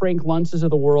about the Frank Luntzes of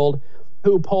the world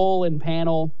who poll and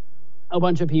panel a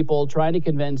bunch of people trying to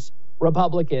convince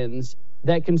Republicans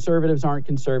that conservatives aren't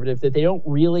conservative, that they don't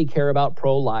really care about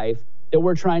pro-life, that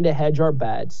we're trying to hedge our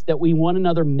bets, that we want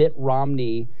another Mitt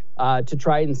Romney to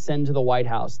try and send to the White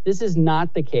House. This is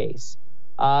not the case.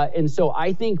 And so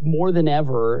I think more than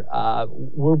ever,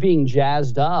 we're being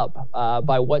jazzed up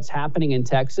by what's happening in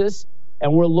Texas,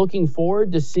 and we're looking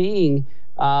forward to seeing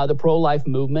the pro-life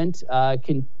movement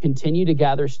continue to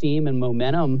gather steam and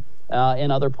momentum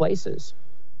in other places.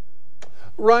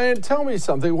 Ryan, tell me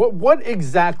something. What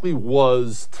exactly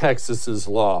was Texas's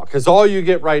law? Because all you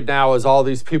get right now is all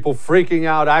these people freaking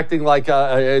out, acting like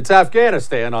it's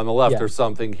Afghanistan on the left or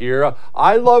something here.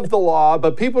 I love the law,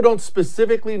 but people don't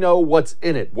specifically know what's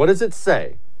in it. What does it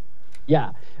say?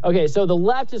 Yeah. Okay, so the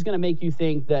left is going to make you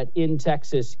think that in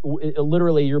Texas,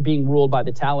 literally, you're being ruled by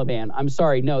the Taliban. I'm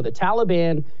sorry, no. The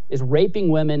Taliban is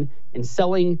raping women and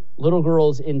selling little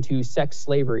girls into sex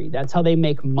slavery. That's how they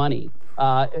make money.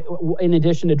 In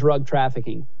addition to drug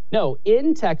trafficking. No,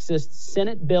 in Texas,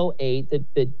 Senate Bill 8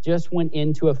 that just went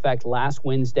into effect last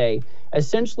Wednesday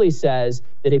essentially says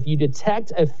that if you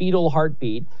detect a fetal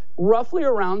heartbeat, roughly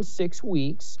around 6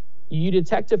 weeks, you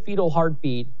detect a fetal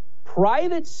heartbeat,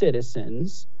 private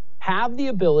citizens have the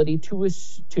ability to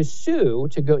sue,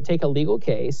 to go take a legal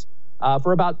case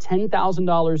for about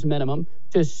 $10,000 minimum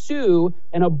to sue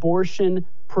an abortion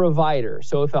provider.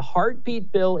 So if a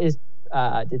heartbeat bill is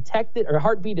detected, or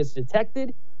heartbeat is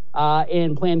detected,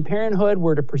 and Planned Parenthood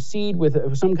were to proceed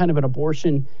with some kind of an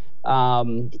abortion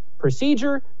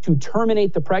procedure to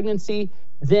terminate the pregnancy,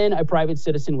 then a private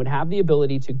citizen would have the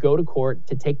ability to go to court,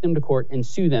 to take them to court and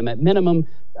sue them at minimum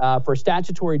for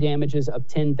statutory damages of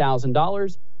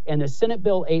 $10,000. And the Senate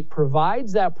Bill 8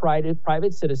 provides that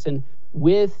private citizen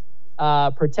with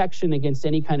protection against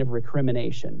any kind of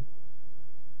recrimination.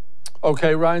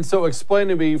 Okay, Ryan, so explain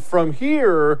to me from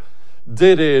here,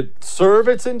 did it serve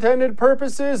its intended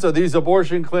purposes? Are these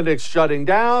abortion clinics shutting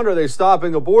down? Are they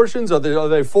stopping abortions? Are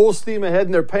they full steam ahead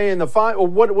and they're paying the fine? Or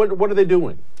what are they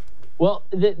doing? Well,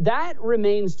 that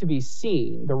remains to be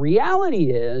seen. The reality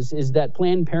is that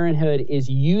Planned Parenthood is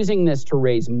using this to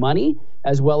raise money,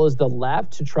 as well as the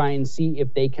left, to try and see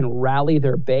if they can rally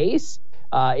their base,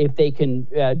 if they can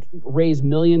raise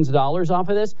millions of dollars off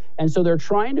of this. And so they're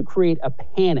trying to create a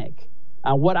panic.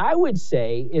 What I would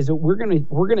say is that we're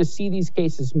gonna see these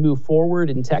cases move forward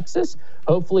in Texas.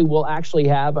 Hopefully, we'll actually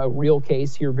have a real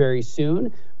case here very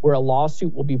soon, where a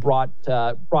lawsuit will be brought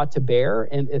to bear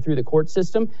and through the court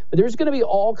system. But there's going to be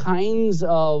all kinds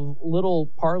of little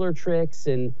parlor tricks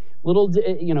and little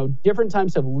different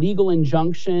types of legal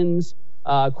injunctions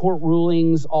court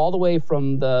rulings all the way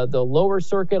from the lower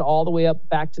circuit all the way up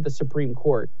back to the Supreme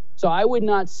Court. So I would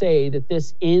not say that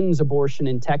this ends abortion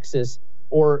in Texas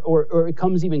or it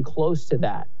comes even close to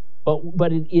that.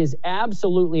 But it is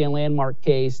absolutely a landmark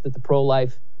case that the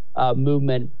pro-life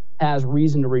movement has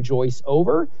reason to rejoice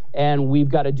over, and we've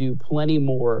got to do plenty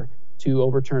more to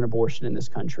overturn abortion in this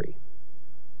country.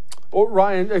 Well,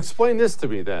 Ryan, explain this to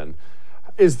me then.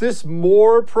 Is this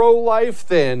more pro-life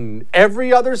than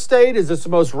every other state? Is this the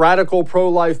most radical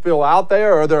pro-life bill out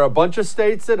there? Are there a bunch of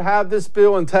states that have this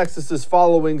bill and Texas is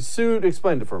following suit?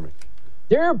 Explain it for me.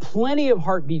 There are plenty of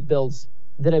heartbeat bills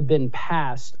that have been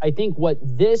passed. I think what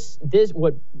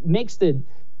makes the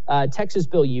Texas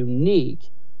bill unique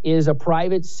is a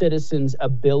private citizen's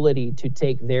ability to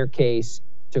take their case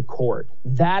to court.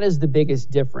 That is the biggest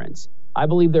difference. I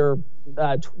believe there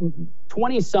are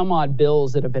 20 some odd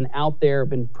bills that have been out there,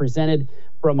 been presented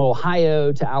from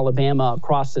Ohio to Alabama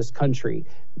across this country.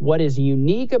 What is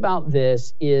unique about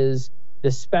this is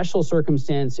the special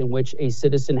circumstance in which a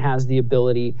citizen has the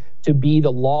ability to be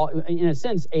the law, in a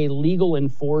sense, a legal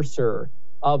enforcer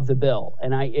of the bill.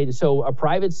 And so a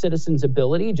private citizen's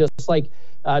ability, just like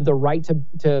the right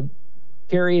to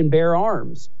carry and bear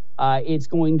arms, it's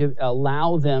going to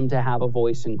allow them to have a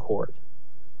voice in court.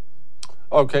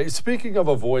 Okay, speaking of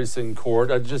a voice in court,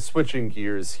 just switching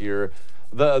gears here,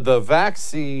 the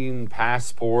vaccine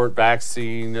passport,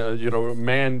 vaccine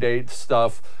mandate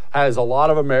stuff has a lot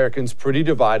of Americans pretty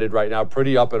divided right now,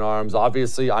 pretty up in arms.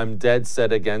 Obviously, I'm dead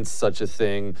set against such a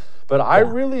thing, but I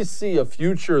really see a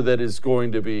future that is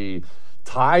going to be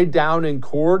tied down in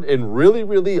court and really,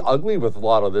 really ugly with a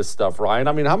lot of this stuff, Ryan.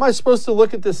 I mean, how am I supposed to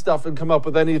look at this stuff and come up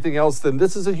with anything else than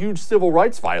this is a huge civil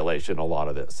rights violation, a lot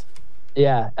of this?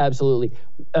 Yeah, absolutely.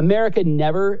 America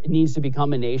never needs to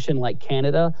become a nation like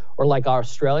Canada or like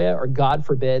Australia or, God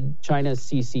forbid, China's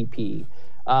CCP.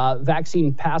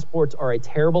 Vaccine passports are a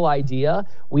terrible idea.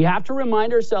 We have to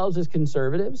remind ourselves as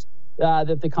conservatives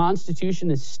that the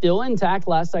Constitution is still intact.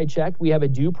 Last I checked, we have a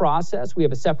due process. We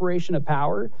have a separation of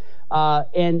power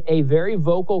and a very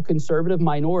vocal conservative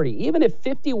minority. Even if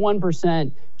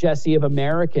 51%, Jesse, of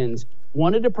Americans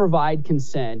wanted to provide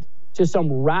consent to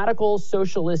some radical,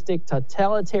 socialistic,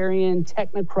 totalitarian,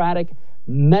 technocratic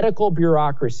medical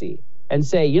bureaucracy and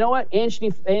say, you know what, Anthony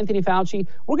Fauci,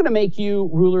 we're going to make you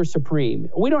ruler supreme.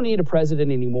 We don't need a president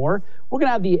anymore. We're going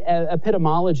to have the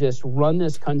epidemiologist run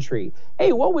this country.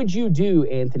 Hey, what would you do,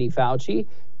 Anthony Fauci?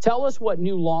 Tell us what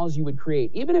new laws you would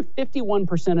create. Even if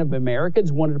 51% of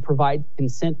Americans wanted to provide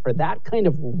consent for that kind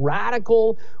of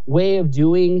radical way of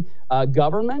doing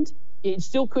government, it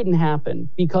still couldn't happen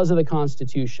because of the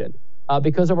Constitution,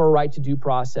 because of our right to due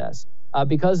process,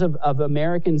 because of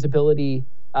Americans' ability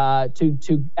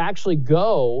to actually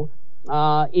go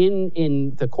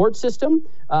in the court system,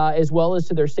 as well as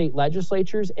to their state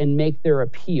legislatures and make their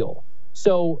appeal.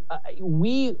 So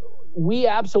we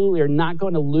absolutely are not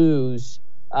going to lose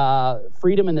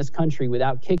freedom in this country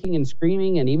without kicking and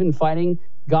screaming and even fighting,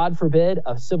 God forbid,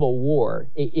 a civil war.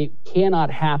 It cannot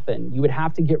happen. You would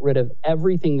have to get rid of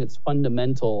everything that's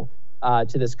fundamental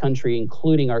to this country,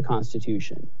 including our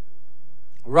Constitution.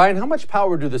 Ryan, how much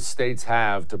power do the states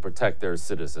have to protect their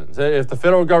citizens? If the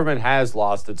federal government has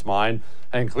lost its mind,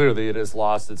 and clearly it has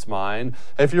lost its mind,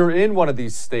 if you're in one of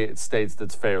these states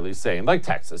that's fairly sane, like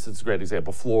Texas, it's a great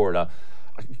example, Florida,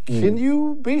 can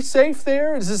you be safe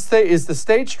there? Is the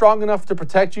state strong enough to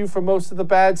protect you from most of the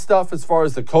bad stuff as far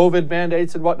as the COVID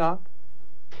mandates and whatnot?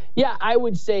 Yeah, I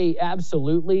would say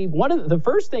absolutely. The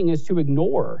first thing is to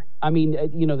ignore. I mean,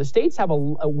 the states have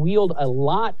wield a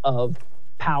lot of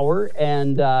power,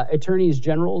 and attorneys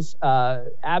generals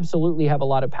absolutely have a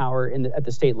lot of power at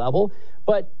the state level.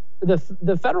 But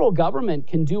the federal government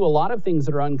can do a lot of things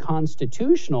that are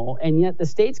unconstitutional, and yet the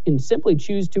states can simply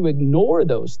choose to ignore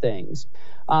those things.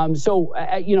 So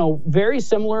very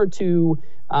similar to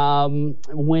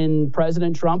when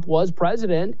President Trump was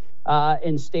president,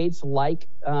 in states like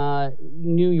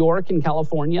New York and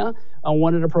California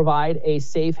wanted to provide a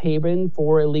safe haven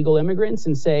for illegal immigrants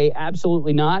and say,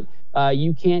 absolutely not.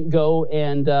 You can't go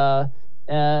and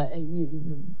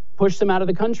push them out of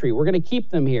the country. We're going to keep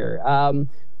them here.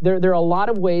 There are a lot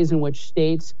of ways in which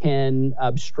states can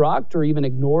obstruct or even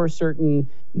ignore certain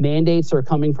mandates that are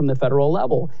coming from the federal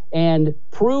level. And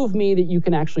prove me that you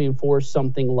can actually enforce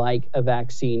something like a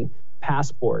vaccine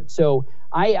passport. So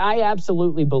I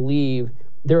absolutely believe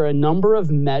there are a number of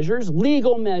measures,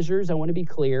 legal measures, I want to be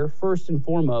clear, first and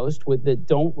foremost, that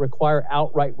don't require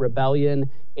outright rebellion,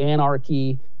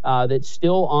 anarchy, that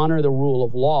still honor the rule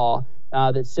of law,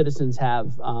 that citizens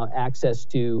have access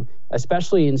to,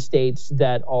 especially in states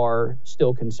that are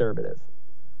still conservative.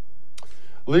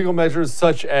 legal measures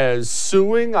such as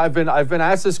suing? I've been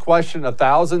asked this question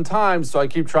 1,000 times, so I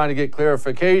keep trying to get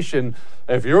clarification.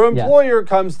 If your employer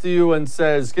comes to you and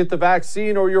says, get the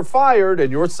vaccine or you're fired,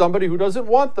 and you're somebody who doesn't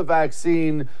want the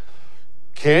vaccine,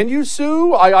 can you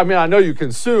sue? I mean, I know you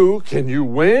can sue. Can you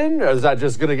win? Or is that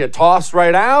just going to get tossed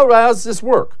right out? How does this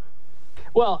work?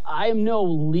 Well,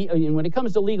 when it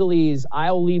comes to legalese,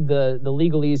 I'll leave the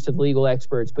legalese to the legal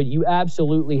experts, but you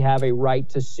absolutely have a right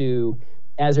to sue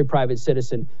as a private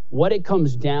citizen. What it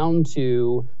comes down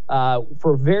to,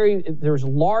 there's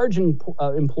large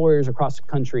employers across the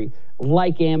country,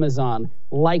 like Amazon,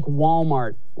 like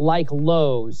Walmart, like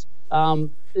Lowe's.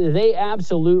 They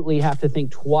absolutely have to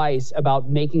think twice about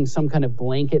making some kind of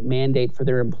blanket mandate for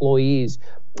their employees.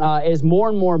 As more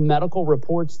and more medical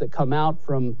reports that come out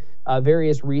from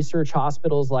various research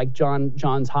hospitals like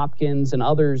Johns Hopkins and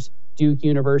others, Duke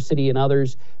University and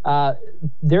others,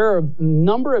 there are a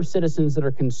number of citizens that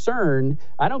are concerned.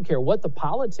 I don't care what the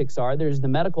politics are. There's the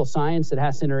medical science that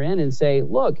has to enter in and say,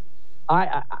 look,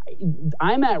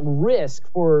 I'm at risk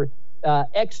for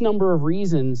X number of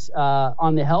reasons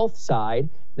on the health side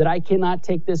that I cannot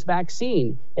take this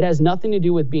vaccine. It has nothing to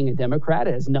do with being a Democrat.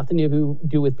 It has nothing to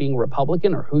do with being a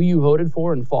Republican or who you voted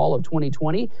for in fall of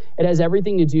 2020. It has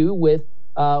everything to do with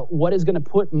what is going to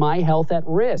put my health at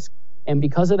risk. And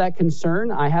because of that concern,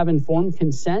 I have informed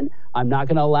consent. I'm not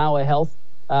going to allow a health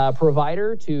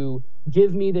provider to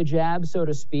give me the jab, so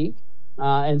to speak.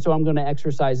 And so I'm going to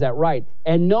exercise that right.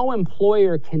 And no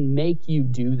employer can make you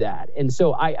do that. And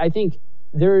so I think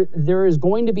there is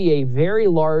going to be a very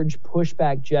large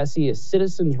pushback, Jesse, a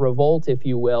citizens' revolt, if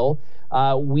you will.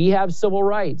 We have civil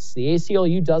rights. The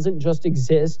ACLU doesn't just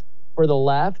exist for the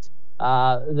left.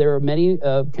 There are many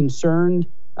concerned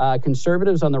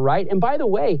conservatives on the right. And by the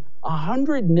way,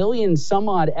 100 million some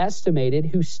odd estimated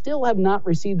who still have not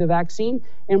received the vaccine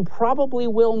and probably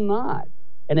will not.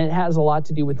 And it has a lot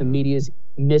to do with the media's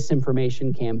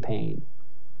misinformation campaign.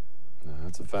 No,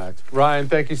 that's a fact. Ryan,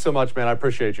 thank you so much, man. I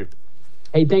appreciate you.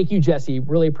 Hey, thank you, Jesse.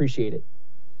 Really appreciate it.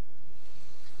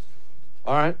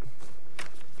 All right.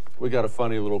 We got a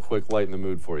funny little quick light in the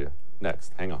mood for you.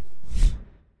 Next. Hang on.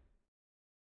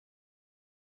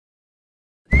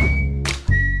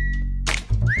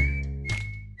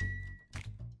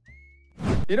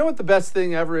 You know what the best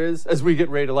thing ever is as we get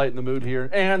ready to lighten the mood here?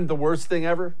 And the worst thing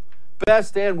ever?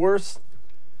 Best and worst?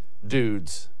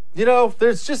 Dudes. You know,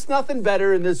 there's just nothing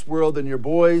better in this world than your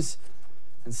boys.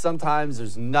 And sometimes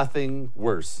there's nothing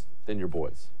worse than your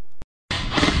boys.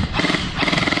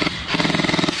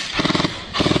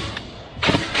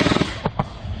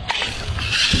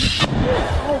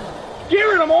 Oh,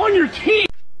 Garrett, I'm on your team.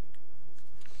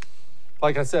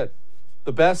 Like I said,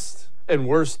 the best and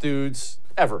worst dudes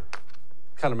ever.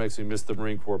 Kind of makes me miss the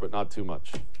Marine Corps, but not too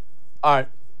much. All right,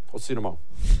 we'll see you tomorrow.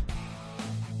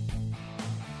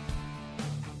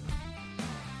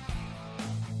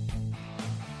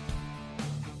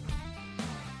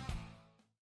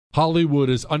 Hollywood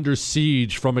is under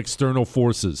siege from external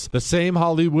forces. The same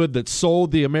Hollywood that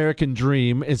sold the American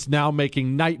dream is now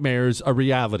making nightmares a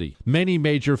reality. Many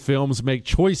major films make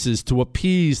choices to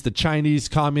appease the Chinese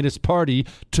Communist Party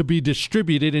to be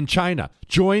distributed in China.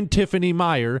 Join Tiffany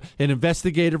Meyer, an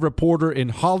investigative reporter in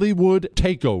Hollywood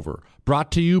Takeover,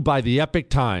 brought to you by the Epic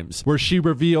Times, where she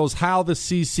reveals how the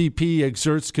CCP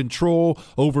exerts control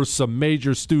over some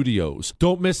major studios.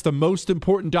 Don't miss the most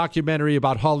important documentary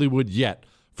about Hollywood yet.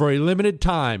 For a limited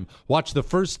time, watch the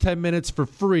first 10 minutes for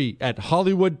free at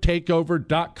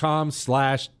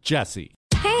hollywoodtakeover.com/Jesse.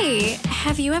 Hey,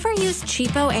 have you ever used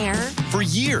Cheapo Air? For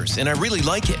years, and I really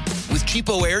like it. With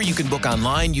Cheapo Air, you can book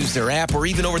online, use their app, or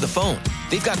even over the phone.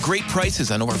 They've got great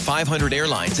prices on over 500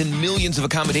 airlines and millions of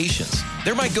accommodations.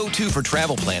 They're my go-to for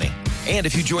travel planning. And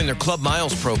if you join their Club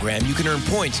Miles program, you can earn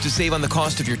points to save on the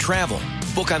cost of your travel.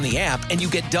 Book on the app and you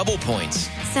get double points.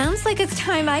 Sounds like it's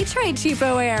time I tried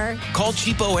Cheapo Air. Call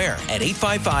Cheapo Air at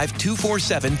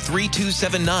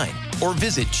 855-247-3279 or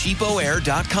visit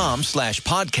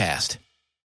cheapoair.com/podcast.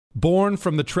 Born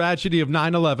from the tragedy of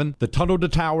 9/11, the Tunnel to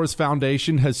Towers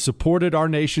Foundation has supported our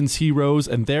nation's heroes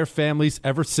and their families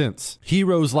ever since.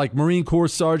 Heroes like Marine Corps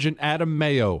Sergeant Adam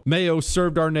Mayo. Mayo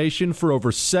served our nation for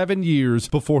over 7 years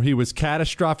before he was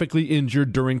catastrophically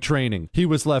injured during training. He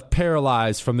was left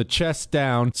paralyzed from the chest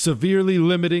down, severely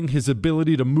limiting his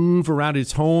ability to move around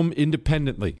his home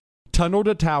independently. Tunnel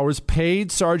to Towers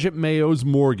paid Sergeant Mayo's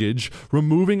mortgage,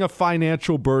 removing a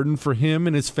financial burden for him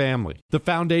and his family. The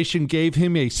foundation gave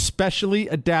him a specially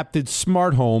adapted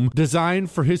smart home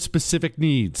designed for his specific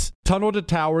needs. Tunnel to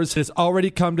Towers has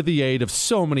already come to the aid of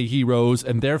so many heroes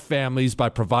and their families by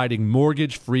providing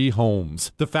mortgage-free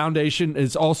homes. The foundation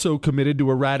is also committed to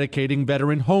eradicating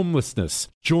veteran homelessness.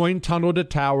 Join Tunnel to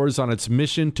Towers on its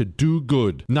mission to do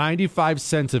good. 95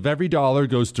 cents of every dollar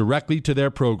goes directly to their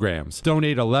programs.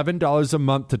 Donate $11 a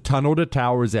month to Tunnel to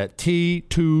Towers at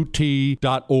T2T.org.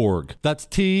 That's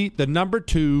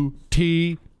T2T.org.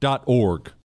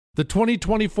 The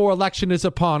 2024 election is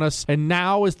upon us, and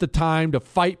now is the time to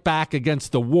fight back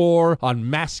against the war on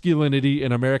masculinity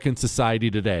in American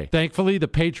society today. Thankfully, the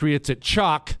patriots at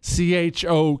CHOQ,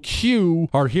 C-H-O-Q,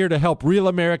 are here to help real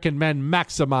American men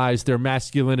maximize their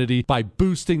masculinity by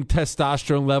boosting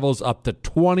testosterone levels up to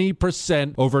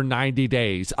 20% over 90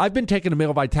 days. I've been taking a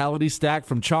male vitality stack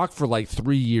from CHOQ for like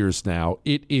 3 years now.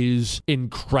 It is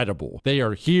incredible. They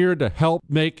are here to help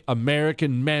make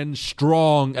American men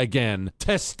strong again.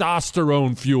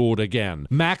 Testosterone fueled again.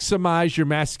 Maximize your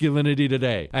masculinity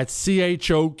today at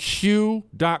CHOQ.com.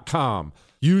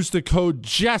 Use the code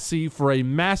Jesse for a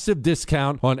massive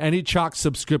discount on any CHOQ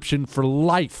subscription for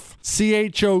life.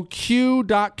 CHOQ.com,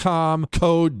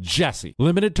 code Jesse.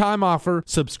 Limited time offer.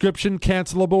 Subscription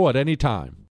cancelable at any time.